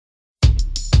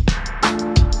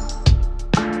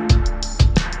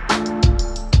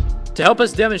To help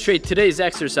us demonstrate today's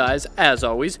exercise, as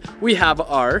always, we have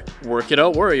our Work It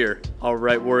Out Warrior. All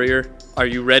right, Warrior, are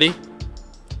you ready?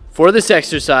 For this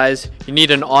exercise, you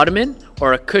need an ottoman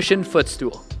or a cushioned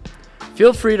footstool.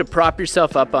 Feel free to prop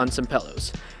yourself up on some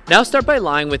pillows. Now start by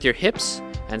lying with your hips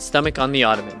and stomach on the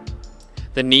ottoman.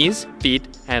 The knees, feet,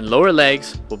 and lower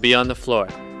legs will be on the floor.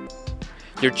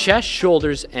 Your chest,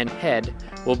 shoulders, and head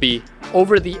will be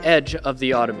over the edge of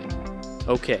the ottoman.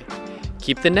 Okay,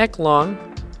 keep the neck long,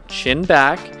 chin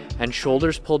back, and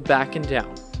shoulders pulled back and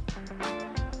down.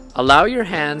 Allow your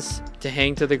hands to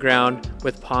hang to the ground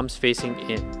with palms facing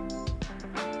in.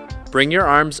 Bring your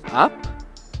arms up,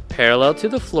 parallel to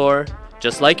the floor,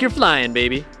 just like you're flying,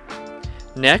 baby.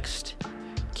 Next,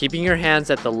 keeping your hands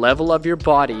at the level of your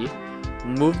body,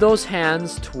 move those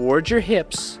hands towards your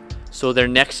hips so they're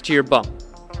next to your bum.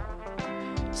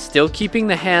 Still keeping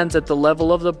the hands at the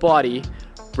level of the body,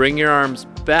 bring your arms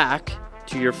back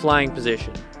to your flying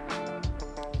position.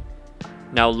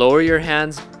 Now lower your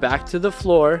hands back to the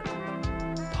floor,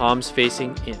 palms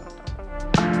facing in.